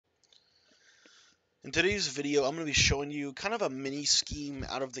In today's video, I'm going to be showing you kind of a mini scheme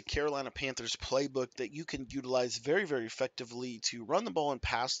out of the Carolina Panthers playbook that you can utilize very, very effectively to run the ball and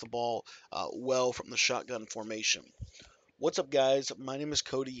pass the ball well from the shotgun formation. What's up, guys? My name is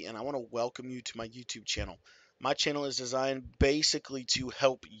Cody, and I want to welcome you to my YouTube channel. My channel is designed basically to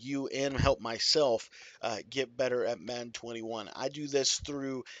help you and help myself get better at Madden 21. I do this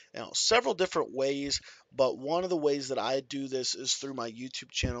through several different ways, but one of the ways that I do this is through my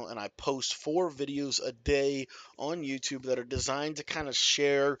YouTube channel, and I post 4 videos a day on YouTube that are designed to kind of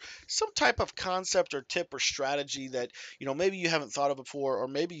share some type of concept or tip or strategy that maybe you haven't thought of before, or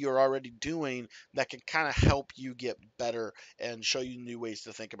maybe you're already doing that can kind of help you get better and show you new ways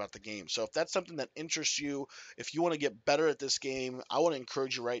to think about the game. So if that's something that interests you, if you want to get better at this game, I want to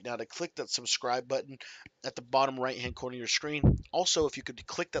encourage you right now to click that subscribe button at the bottom right hand corner of your screen. Also, if you could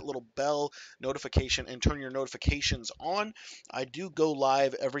click that little bell notification and turn your notifications on, I do go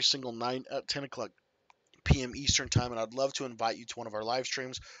live every single night at 10 o'clock p.m. Eastern Time, and I'd love to invite you to one of our live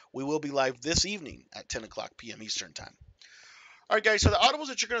streams. We will be live this evening at 10 o'clock p.m. Eastern Time. All right, guys, so the audibles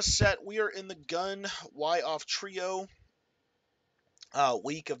that you're going to set, we are in the gun Y off trio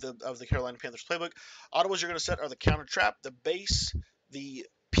week of the Carolina Panthers playbook. Audibles you're going to set are the counter trap, the base, the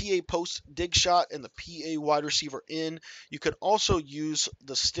PA post dig shot, and the PA wide receiver in. You could also use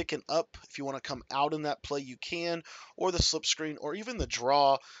the stick and up if you want to come out in that play, you can, or the slip screen, or even the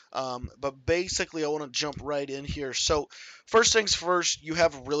draw. But basically, I want to jump right in here. So, first things first, you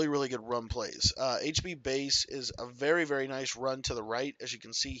have really, really good run plays. HB base is a very, very nice run to the right, as you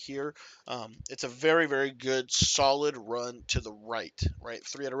can see here. It's a very, very good, solid run to the right, right?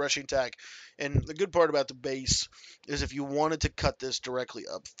 3 out of rushing tag. And the good part about the base is if you wanted to cut this directly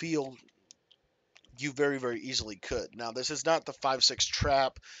upfield, you very, very easily could. Now, this is not the 5-6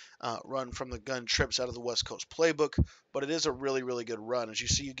 trap run from the gun trips out of the West Coast playbook, but it is a really, really good run. As you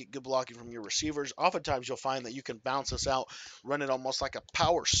see, you get good blocking from your receivers. Oftentimes, you'll find that you can bounce this out, run it almost like a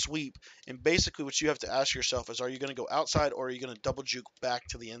power sweep. And basically, what you have to ask yourself is, are you going to go outside or are you going to double juke back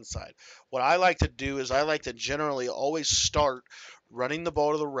to the inside? What I like to do is I like to generally always start running the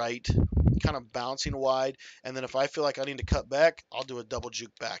ball to the right, kind of bouncing wide, and then if I feel like I need to cut back, I'll do a double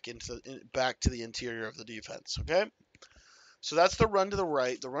juke back to the interior of the defense. Okay, so that's the run to the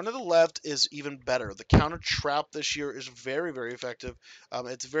right. The run to the left is even better. The counter trap this year is very, very effective.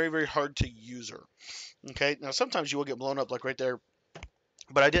 It's very, very hard to use her. Okay, now sometimes you will get blown up, like right there,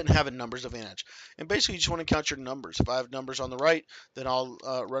 but I didn't have a numbers advantage. And basically, you just want to count your numbers. If I have numbers on the right, then I'll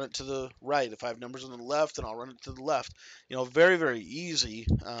run it to the right. If I have numbers on the left, then I'll run it to the left. Very, very easy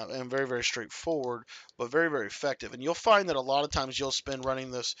and very, very straightforward, but very, very effective. And you'll find that a lot of times you'll spend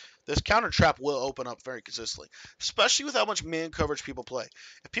running this counter trap will open up very consistently, especially with how much man coverage people play.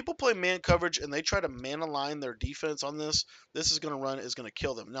 If people play man coverage and they try to man align their defense on this is going to run is going to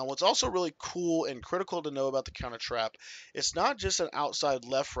kill them. Now, what's also really cool and critical to know about the counter trap, it's not just an outside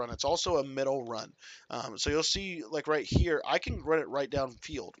left run, it's also a middle run. So you'll see, like right here, I can run it right down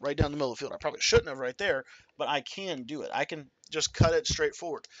field, right down the middle of the field. I probably shouldn't have right there, but I can do it. I can just cut it straight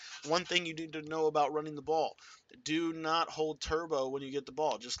forward. One thing you need to know about running the ball, do not hold turbo when you get the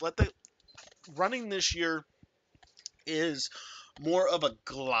ball. Just let the running this year is more of a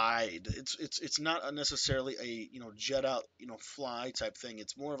glide. It's not necessarily a jet out fly type thing.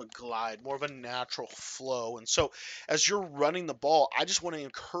 It's more of a glide, more of a natural flow. And so as you're running the ball, I just want to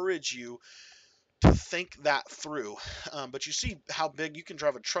encourage you to think that through. But you see how big you can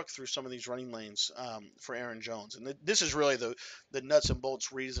drive a truck through some of these running lanes for Aaron Jones. And this is really the nuts and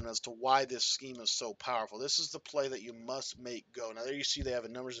bolts reason as to why this scheme is so powerful. This is the play that you must make go. Now, there you see they have a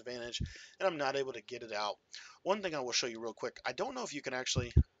numbers advantage, and I'm not able to get it out. One thing I will show you real quick, I don't know if you can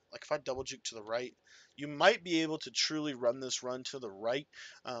actually, like if I double juke to the right, you might be able to truly run this run to the right.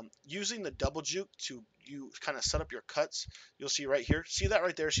 Using the double juke to you kind of set up your cuts, you'll see right here. See that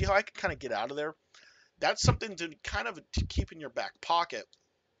right there? See how I can kind of get out of there? That's something to kind of to keep in your back pocket,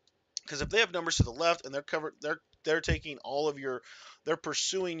 because if they have numbers to the left and they're taking all of your, they're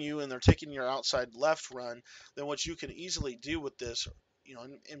pursuing you and they're taking your outside left run, then what you can easily do with this,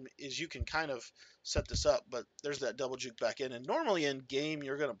 is you can kind of set this up. But there's that double juke back in, and normally in game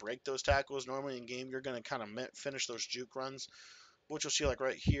you're going to break those tackles. Normally in game you're going to kind of finish those juke runs, which you'll see like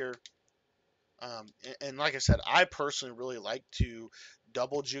right here. And like I said, I personally really like to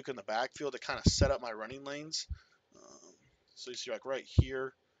double juke in the backfield to kind of set up my running lanes. Um, so you see like right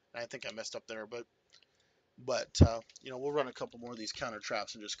here, and I think I messed up there, but we'll run a couple more of these counter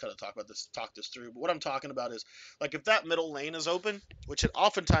traps and just kind of talk this through. But what I'm talking about is, like, if that middle lane is open, which it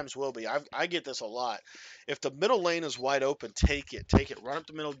oftentimes will be, I get this a lot. If the middle lane is wide open, take it, run up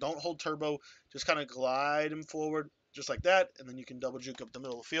the middle, don't hold turbo, just kind of glide him forward, just like that, and then you can double juke up the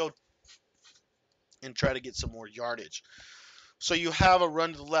middle of the field. and try to get some more yardage. So you have a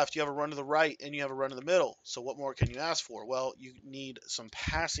run to the left, you have a run to the right, and you have a run to the middle. So what more can you ask for? Well, you need some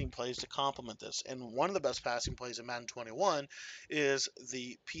passing plays to complement this. And one of the best passing plays in Madden 21 is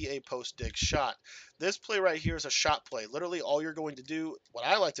the PA post dig shot. This play right here is a shot play. Literally all you're going to do, what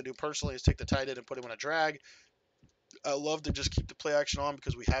I like to do personally, is take the tight end and put him in a drag. I love to just keep the play action on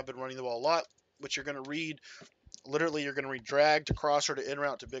because we have been running the ball a lot. But you're going to read literally you're going to read drag to crosser to in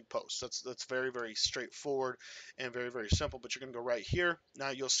route to big post. That's very very straightforward and very very simple. But you're going to go right here. Now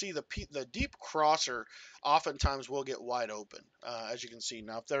you'll see the deep crosser oftentimes will get wide open, as you can see.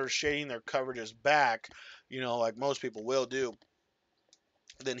 Now if they're shading their coverages back, like most people will do,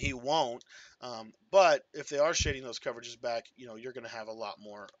 then he won't. But if they are shading those coverages back, you're going to have a lot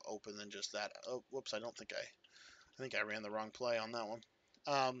more open than just that. Oh, whoops! I think I ran the wrong play on that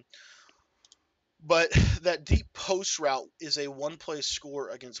one. But that deep post route is a one play score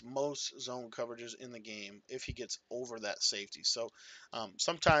against most zone coverages in the game if he gets over that safety. So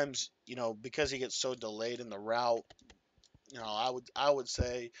sometimes, because he gets so delayed in the route, I would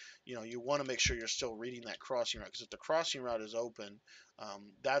say, you want to make sure you're still reading that crossing route, because if the crossing route is open,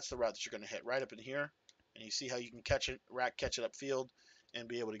 that's the route that you're going to hit right up in here, and you see how you can catch it upfield and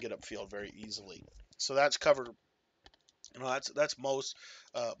be able to get upfield very easily. So that's covered. That's most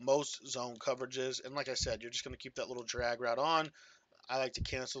zone coverages, and like I said, you're just going to keep that little drag route on. I like to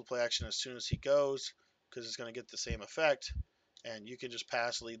cancel the play action as soon as he goes because it's going to get the same effect, and you can just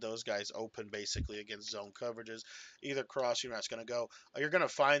pass lead those guys open basically against zone coverages. Either crossing route is going to go. You're going to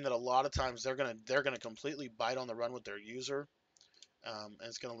find that a lot of times they're going to completely bite on the run with their user. And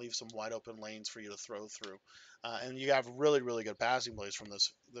it's going to leave some wide open lanes for you to throw through, and you have really really good passing plays from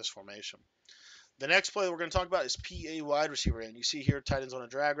this formation. The next play that we're going to talk about is PA wide receiver. And you see here, tight ends on a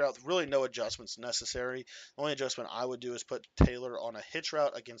drag route. Really no adjustments necessary. The only adjustment I would do is put Taylor on a hitch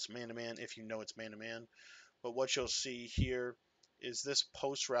route against man-to-man if you know it's man-to-man. But what you'll see here is this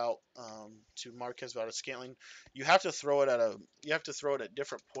post route to Marquez Valdes-Scantling. You have to throw it at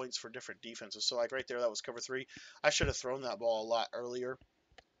different points for different defenses. So like right there, that was cover 3. I should have thrown that ball a lot earlier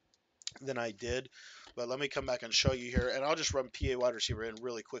than I did. But let me come back and show you here, and I'll just run PA wide receiver in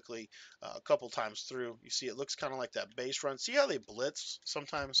really quickly a couple times through. You see it looks kind of like that base run. See how they blitz?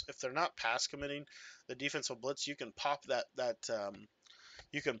 Sometimes if they're not pass committing, the defense will blitz. You can pop that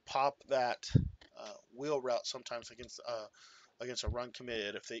wheel route sometimes against a run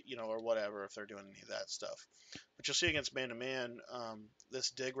committed if they or whatever if they're doing any of that stuff. But you'll see against man-to-man, this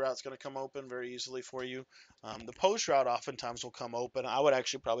dig route is going to come open very easily for you. The post route oftentimes will come open. I would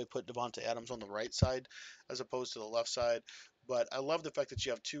actually probably put Devontae Adams on the right side as opposed to the left side. But I love the fact that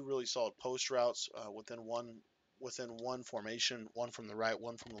you have two really solid post routes within one formation, one from the right,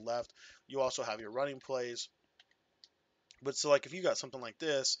 one from the left. You also have your running plays. But so like if you got something like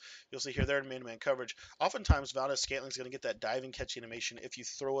this, you'll see here they're in man-to-man coverage. Oftentimes Valdes-Scantling's going to get that diving catch animation if you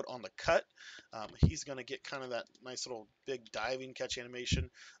throw it on the cut. He's going to get kind of that nice little big diving catch animation.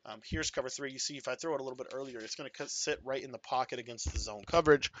 Here's cover 3. You see if I throw it a little bit earlier, it's going to sit right in the pocket against the zone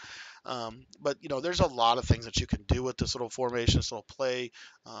coverage. But there's a lot of things that you can do with this little formation, this little play.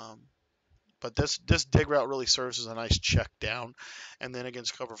 But this dig route really serves as a nice check down. And then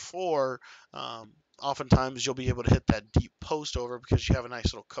against cover 4, oftentimes you'll be able to hit that deep post over because you have a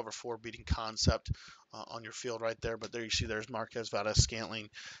nice little cover 4 beating concept on your field right there. But there you see there's Marquez Valdes-Scantling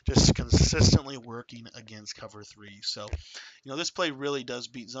just consistently working against cover 3. So, this play really does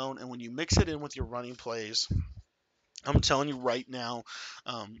beat zone. And when you mix it in with your running plays, I'm telling you right now,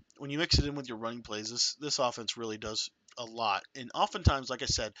 when you mix it in with your running plays, this offense really does a lot. And oftentimes, like I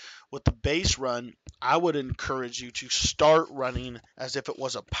said, with the base run, I would encourage you to start running as if it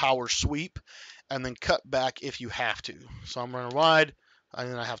was a power sweep and then cut back if you have to. So I'm running wide, and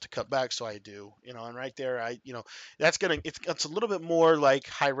then I have to cut back, so I do. And right there, it's a little bit more like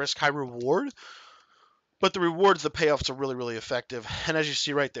high risk, high reward. But the rewards, the payoffs are really, really effective. And as you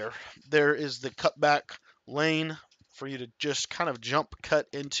see right there, there is the cutback lane for you to just kind of jump cut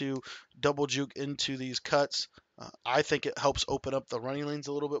into, double juke into these cuts. I think it helps open up the running lanes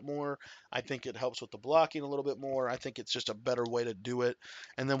a little bit more. I think it helps with the blocking a little bit more. I think it's just a better way to do it.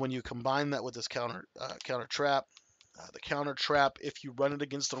 And then when you combine that with this counter trap, the counter trap, if you run it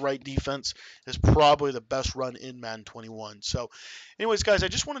against the right defense, is probably the best run in Madden 21. So, anyways, guys, I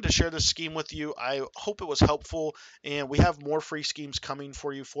just wanted to share this scheme with you. I hope it was helpful, and we have more free schemes coming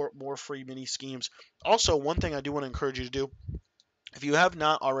for you, for more free mini schemes. Also, one thing I do want to encourage you to do, If you have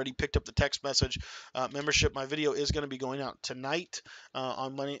not already picked up the text message membership, my video is going to be going out tonight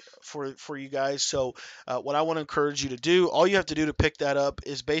on money for you guys. So what I want to encourage you to do, all you have to do to pick that up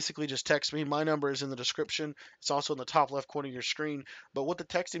is basically just text me. My number is in the description. It's also in the top left corner of your screen. But what the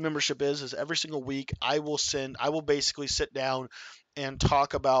texting membership is every single week I will basically sit down and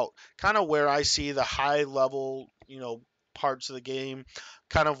talk about kind of where I see the high level, parts of the game,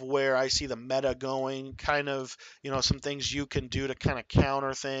 kind of where I see the meta going, kind of some things you can do to kind of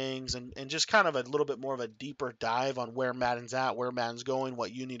counter things, and just kind of a little bit more of a deeper dive on where Madden's at, where Madden's going,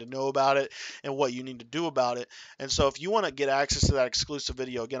 what you need to know about it, and what you need to do about it. And so if you want to get access to that exclusive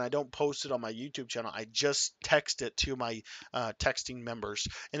video, again, I don't post it on my YouTube channel. I just text it to my texting members.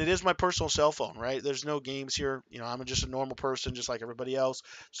 And it is my personal cell phone, right? There's no games here. I'm just a normal person, just like everybody else.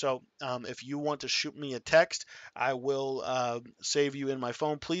 So if you want to shoot me a text, I will save you in my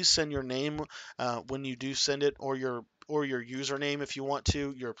phone. Please send your name when you do send it, or your username if you want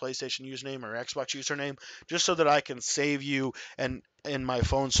to, your PlayStation username or Xbox username, just so that I can save you and in my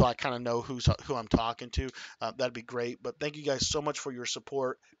phone, so I kind of know who I'm talking to. That'd be great. But thank you guys so much for your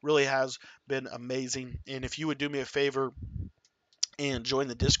support. Really has been amazing. And if you would do me a favor and join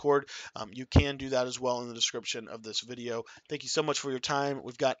the Discord, you can do that as well in the description of this video. Thank you so much for your time.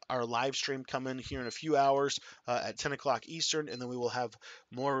 We've got our live stream coming here in a few hours at 10 o'clock Eastern, and then we will have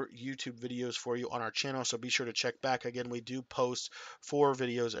more YouTube videos for you on our channel. So be sure to check back. Again, we do post 4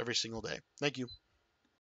 videos every single day. Thank you.